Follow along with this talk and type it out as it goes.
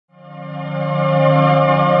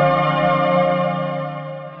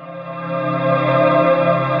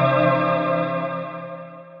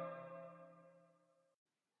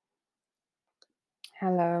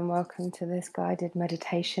listen to this guided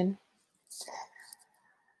meditation,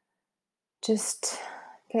 just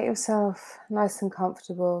get yourself nice and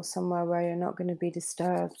comfortable somewhere where you're not going to be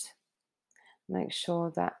disturbed. Make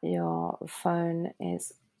sure that your phone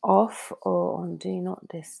is off or on Do Not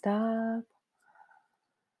Disturb.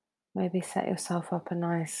 Maybe set yourself up a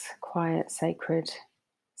nice, quiet, sacred,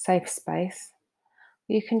 safe space.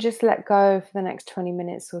 You can just let go for the next 20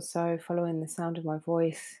 minutes or so, following the sound of my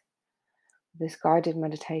voice, this guided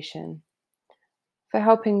meditation, for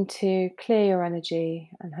helping to clear your energy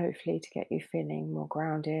and hopefully to get you feeling more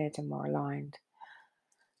grounded and more aligned.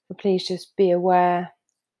 So please just be aware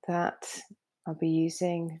that I'll be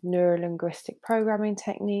using neuro-linguistic programming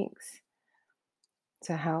techniques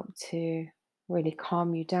to help to really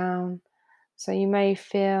calm you down. So you may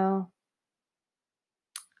feel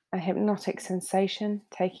a hypnotic sensation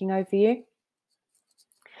taking over you.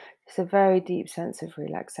 It's a very deep sense of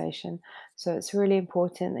relaxation. So it's really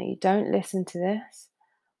important that you don't listen to this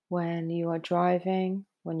when you are driving,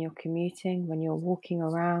 when you're commuting, when you're walking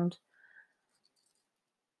around.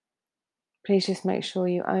 Please just make sure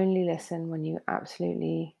you only listen when you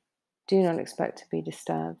absolutely do not expect to be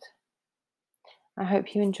disturbed. I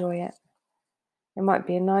hope you enjoy it. It might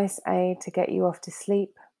be a nice aid to get you off to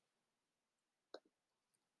sleep.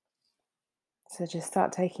 So just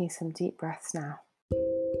start taking some deep breaths now.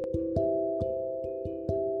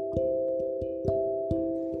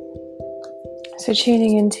 So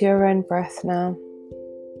tuning into your own breath now.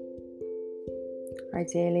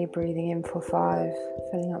 Ideally breathing in for 5,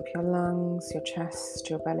 filling up your lungs, your chest,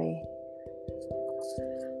 your belly.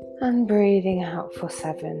 And breathing out for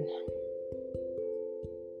 7.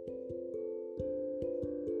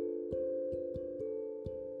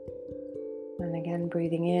 And again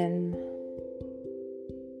breathing in.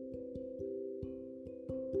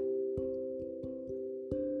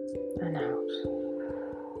 And out.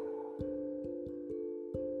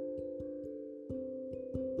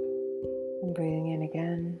 And breathing in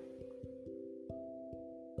again.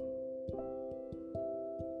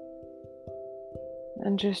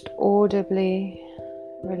 And just audibly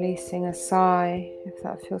releasing a sigh if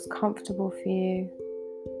that feels comfortable for you.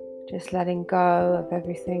 Just letting go of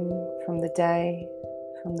everything from the day,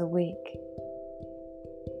 from the week.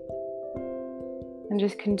 And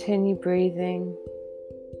just continue breathing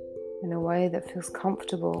in a way that feels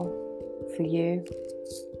comfortable for you.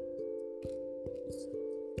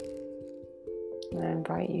 And I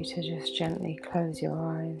invite you to just gently close your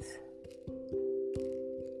eyes.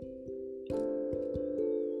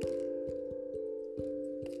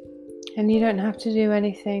 And you don't have to do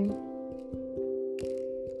anything.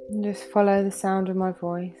 Just follow the sound of my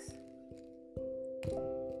voice.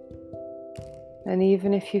 And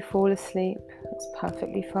even if you fall asleep, it's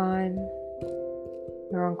perfectly fine.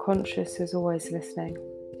 Your unconscious is always listening.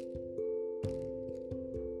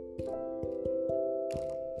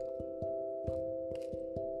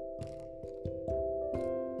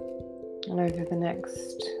 And over the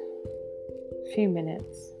next few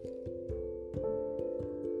minutes,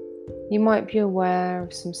 you might be aware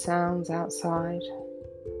of some sounds outside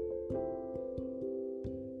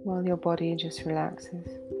while your body just relaxes.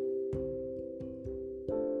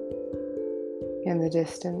 In the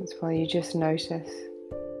distance, while you just notice,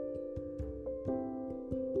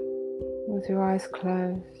 with your eyes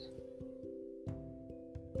closed,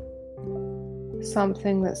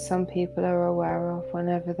 something that some people are aware of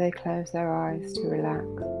whenever they close their eyes to relax.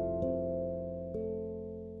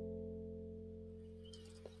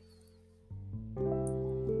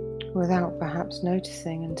 Without perhaps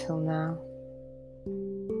noticing until now.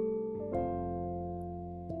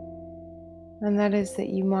 And that is that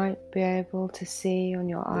you might be able to see on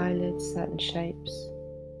your eyelids certain shapes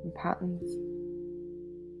and patterns.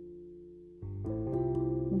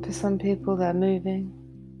 And for some people they're moving.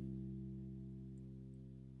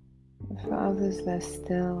 And for others they're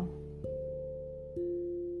still.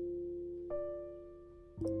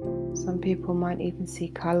 Some people might even see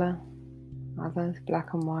colour, others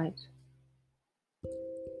black and white.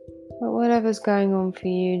 But whatever's going on for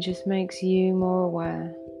you just makes you more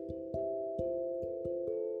aware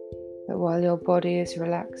that while your body is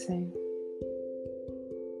relaxing,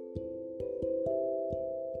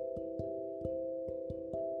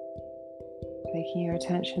 taking your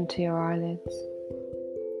attention to your eyelids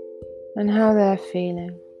and how they're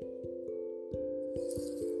feeling.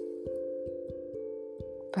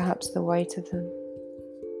 Perhaps the weight of them.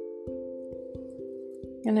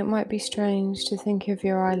 And it might be strange to think of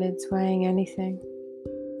your eyelids weighing anything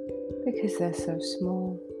because they're so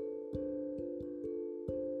small.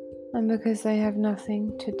 And because they have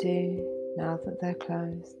nothing to do now that they're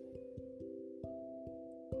closed.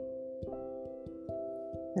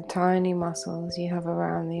 the tiny muscles you have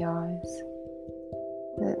around the eyes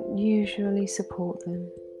that usually support them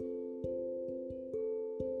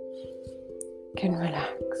can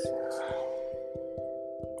relax.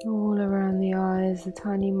 All around the eyes, the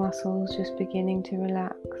tiny muscles just beginning to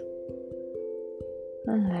relax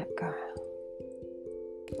and let go.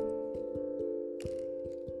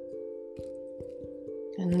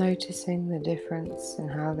 And noticing the difference in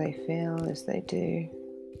how they feel as they do.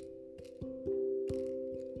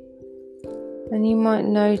 And you might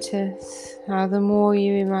notice how the more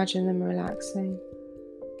you imagine them relaxing,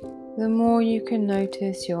 the more you can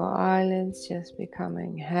notice your eyelids just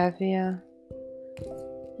becoming heavier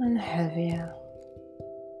and heavier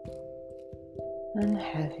and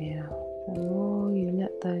heavier. The more you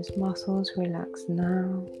let those muscles relax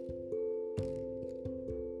now.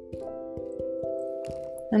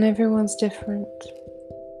 And everyone's different.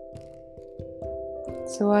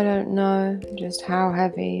 So I don't know just how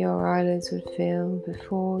heavy your eyelids would feel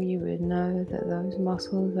before you would know that those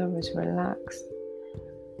muscles are as relaxed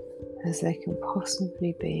as they can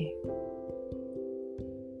possibly be.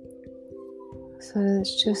 So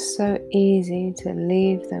it's just so easy to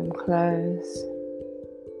leave them closed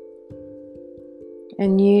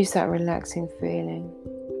and use that relaxing feeling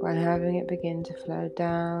by having it begin to flow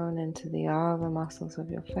down into the other muscles of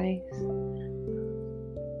your face,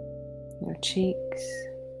 your cheeks,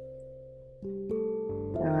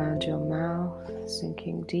 around your mouth,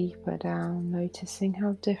 sinking deeper down, noticing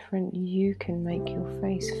how different you can make your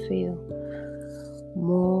face feel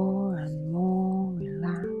more and more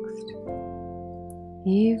relaxed,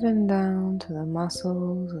 even down to the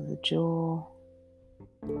muscles of the jaw.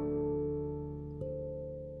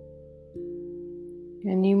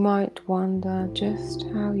 And you might wonder just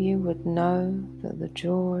how you would know that the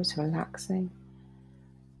jaw is relaxing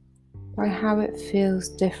by how it feels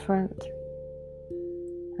different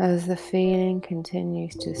as the feeling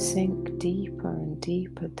continues to sink deeper and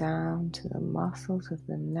deeper down to the muscles of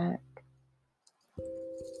the neck.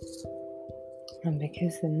 And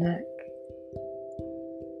because the neck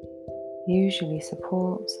usually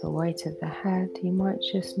supports the weight of the head, you might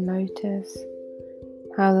just notice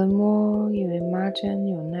how the more you imagine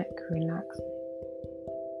your neck relaxing,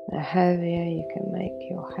 the heavier you can make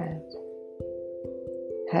your head.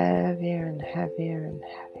 Heavier and heavier and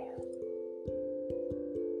heavier.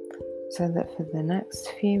 So that for the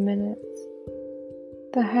next few minutes,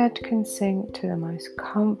 the head can sink to the most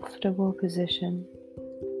comfortable position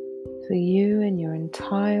for you and your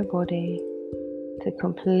entire body to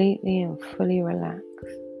completely and fully relax,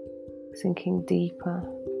 sinking deeper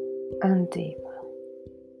and deeper,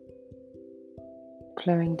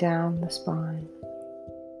 flowing down the spine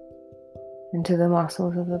into the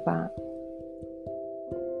muscles of the back.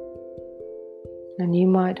 And you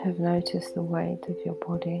might have noticed the weight of your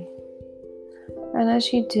body. And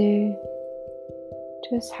as you do,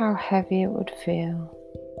 just how heavy it would feel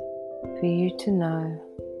for you to know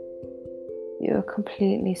you are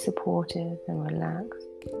completely supported and relaxed,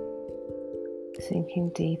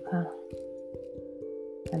 sinking deeper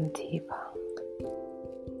and deeper.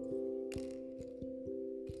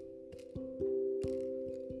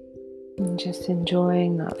 And just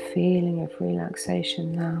enjoying that feeling of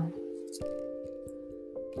relaxation now.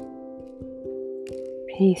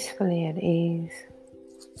 Peacefully at ease.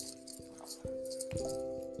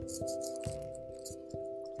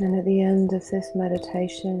 And at the end of this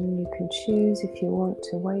meditation, you can choose if you want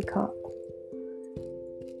to wake up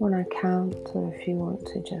when I count, or if you want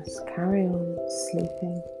to just carry on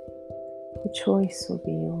sleeping. The choice will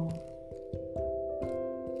be yours.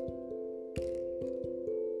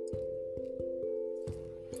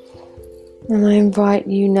 And I invite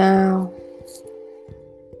you now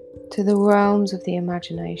to the realms of the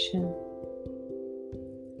imagination.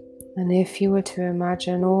 And if you were to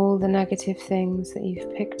imagine all the negative things that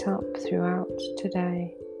you've picked up throughout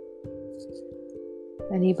today,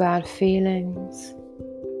 any bad feelings,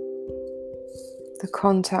 the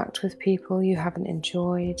contact with people you haven't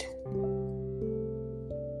enjoyed,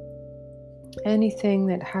 anything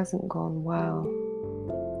that hasn't gone well,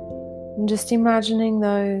 and just imagining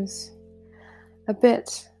those a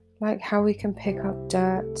bit like how we can pick up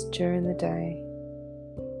dirt during the day,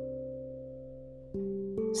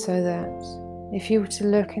 so that if you were to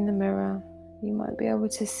look in the mirror, you might be able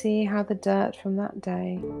to see how the dirt from that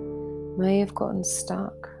day may have gotten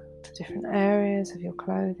stuck to different areas of your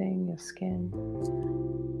clothing, your skin.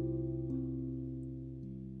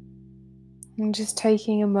 And just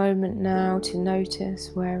taking a moment now to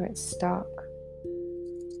notice where it's stuck.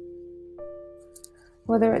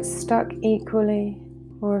 Whether it's stuck equally,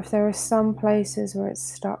 or if there are some places where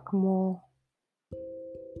it's stuck more.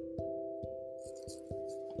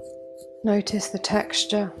 Notice the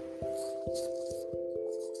texture,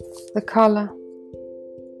 the colour.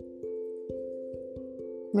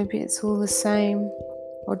 Maybe it's all the same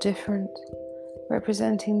or different,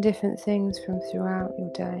 representing different things from throughout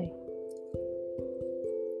your day.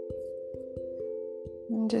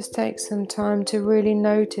 And just take some time to really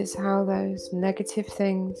notice how those negative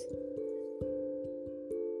things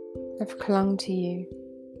have clung to you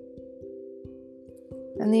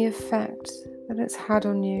and the effect that it's had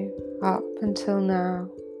on you up until now.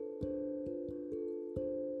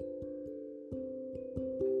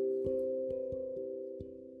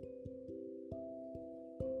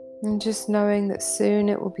 And just knowing that soon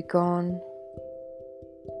it will be gone,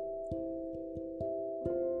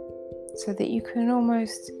 so that you can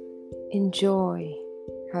almost enjoy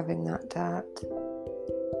having that dirt.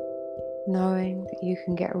 Knowing that you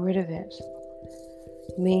can get rid of it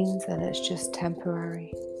means that it's just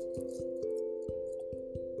temporary.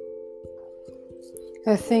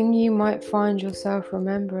 A thing you might find yourself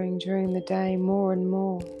remembering during the day more and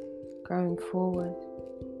more going forward.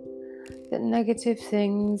 That negative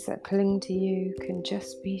things that cling to you can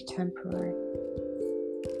just be temporary.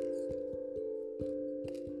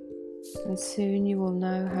 And soon you will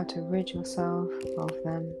know how to rid yourself of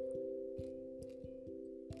them.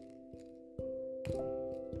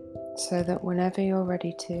 So that whenever you're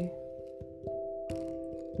ready to,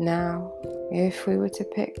 now, if we were to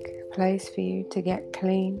pick a place for you to get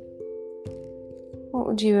clean, what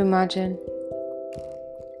would you imagine?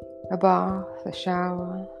 A bath, a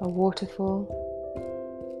shower, a waterfall,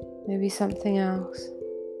 maybe something else.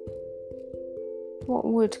 What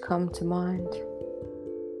would come to mind?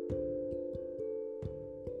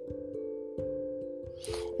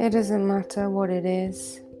 It doesn't matter what it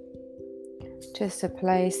is, just a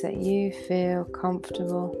place that you feel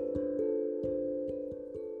comfortable,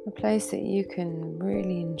 a place that you can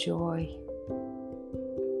really enjoy.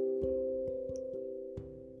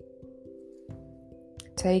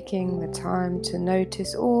 Taking the time to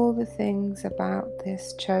notice all the things about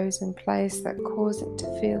this chosen place that cause it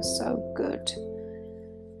to feel so good.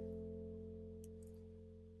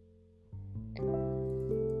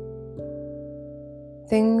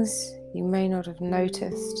 Things you may not have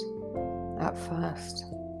noticed at first.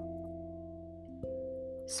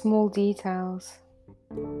 Small details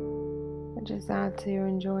that just add to your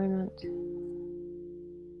enjoyment.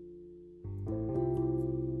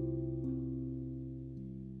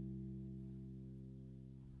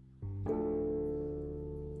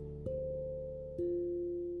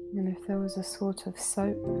 And if there was a sort of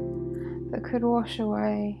soap that could wash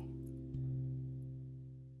away,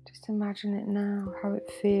 just imagine it now, how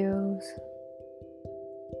it feels,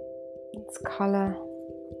 its colour,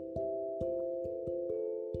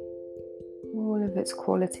 all of its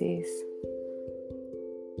qualities.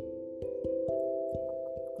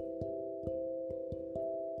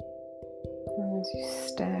 And as you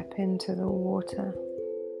step into the water,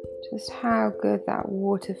 just how good that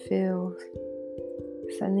water feels.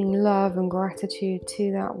 Sending love and gratitude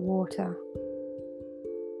to that water.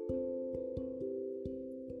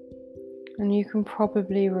 And you can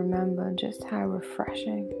probably remember just how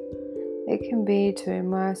refreshing it can be to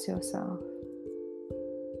immerse yourself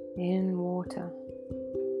in water,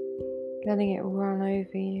 letting it run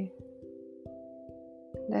over you,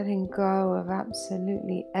 letting go of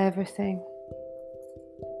absolutely everything.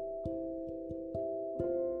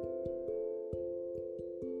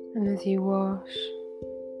 And as you wash,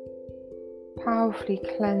 powerfully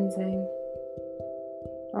cleansing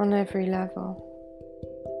on every level.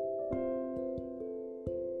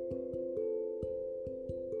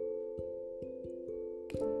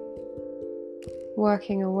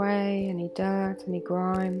 Working away any dirt, any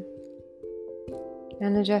grime,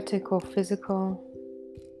 energetic or physical,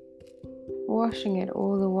 washing it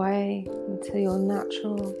all away until your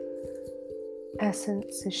natural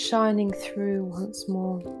essence is shining through once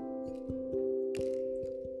more.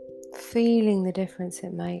 Feeling the difference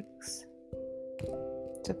it makes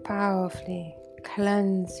to powerfully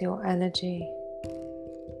cleanse your energy.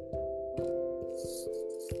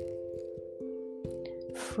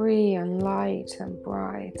 Free and light and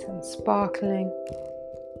bright and sparkling,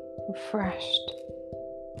 refreshed.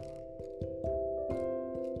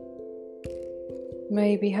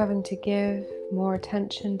 Maybe having to give more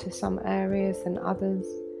attention to some areas than others,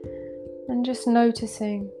 and just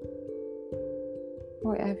noticing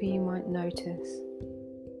whatever you might notice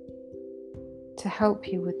to help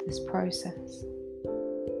you with this process.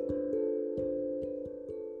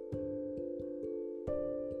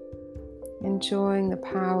 Enjoying the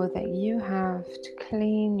power that you have to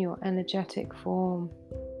clean your energetic form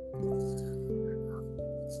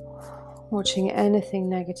Watching anything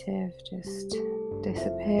negative just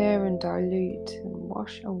disappear and dilute and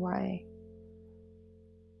wash away.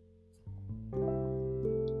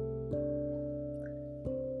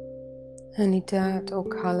 Any dirt or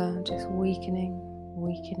colour just weakening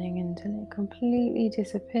until it completely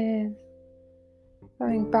disappears.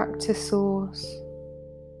 Going back to source,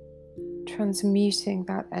 transmuting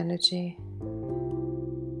that energy.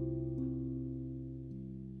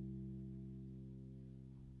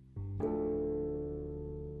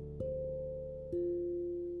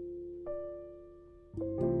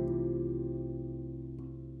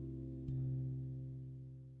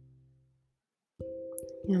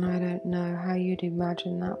 And I don't know how you'd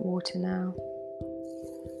imagine that water now,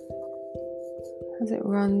 as it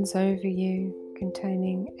runs over you,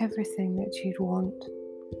 containing everything that you'd want,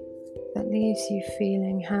 that leaves you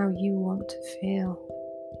feeling how you want to feel.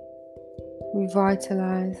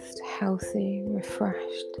 Revitalized, healthy,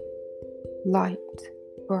 refreshed, light,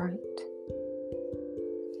 bright.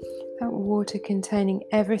 That water containing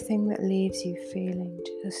everything that leaves you feeling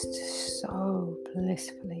just so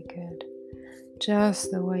blissfully good. Just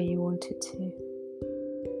the way you want it to.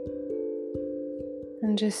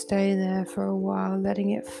 And just stay there for a while, letting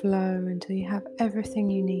it flow until you have everything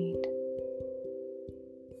you need.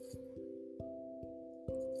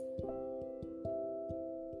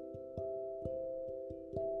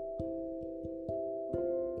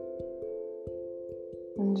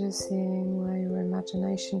 And just seeing where your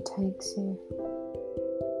imagination takes you.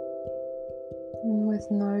 And with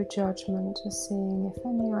no judgment, just seeing if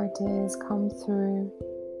any ideas come through,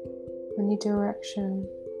 any direction,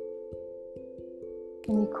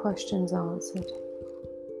 any questions answered.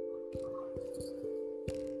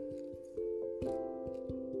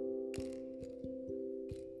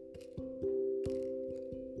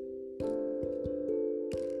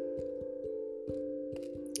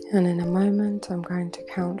 And in a moment, I'm going to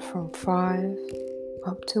count from 5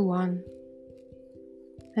 up to 1.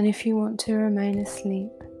 And if you want to remain asleep,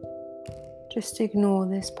 just ignore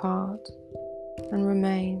this part and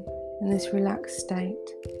remain in this relaxed state.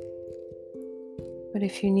 But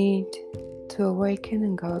if you need to awaken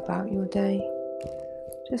and go about your day,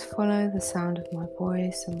 just follow the sound of my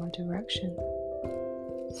voice and my direction.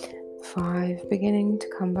 5, beginning to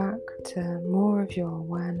come back to more of your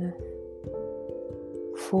awareness.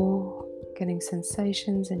 4, getting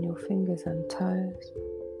sensations in your fingers and toes.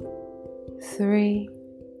 3,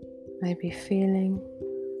 maybe feeling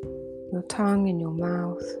your tongue in your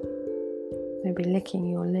mouth, maybe licking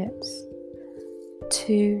your lips.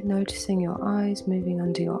 2, noticing your eyes moving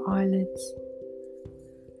under your eyelids.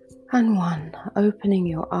 And 1, opening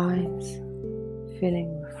your eyes,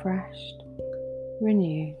 feeling refreshed,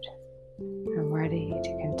 renewed, and ready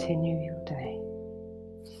to continue your day.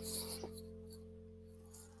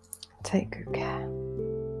 Take good care.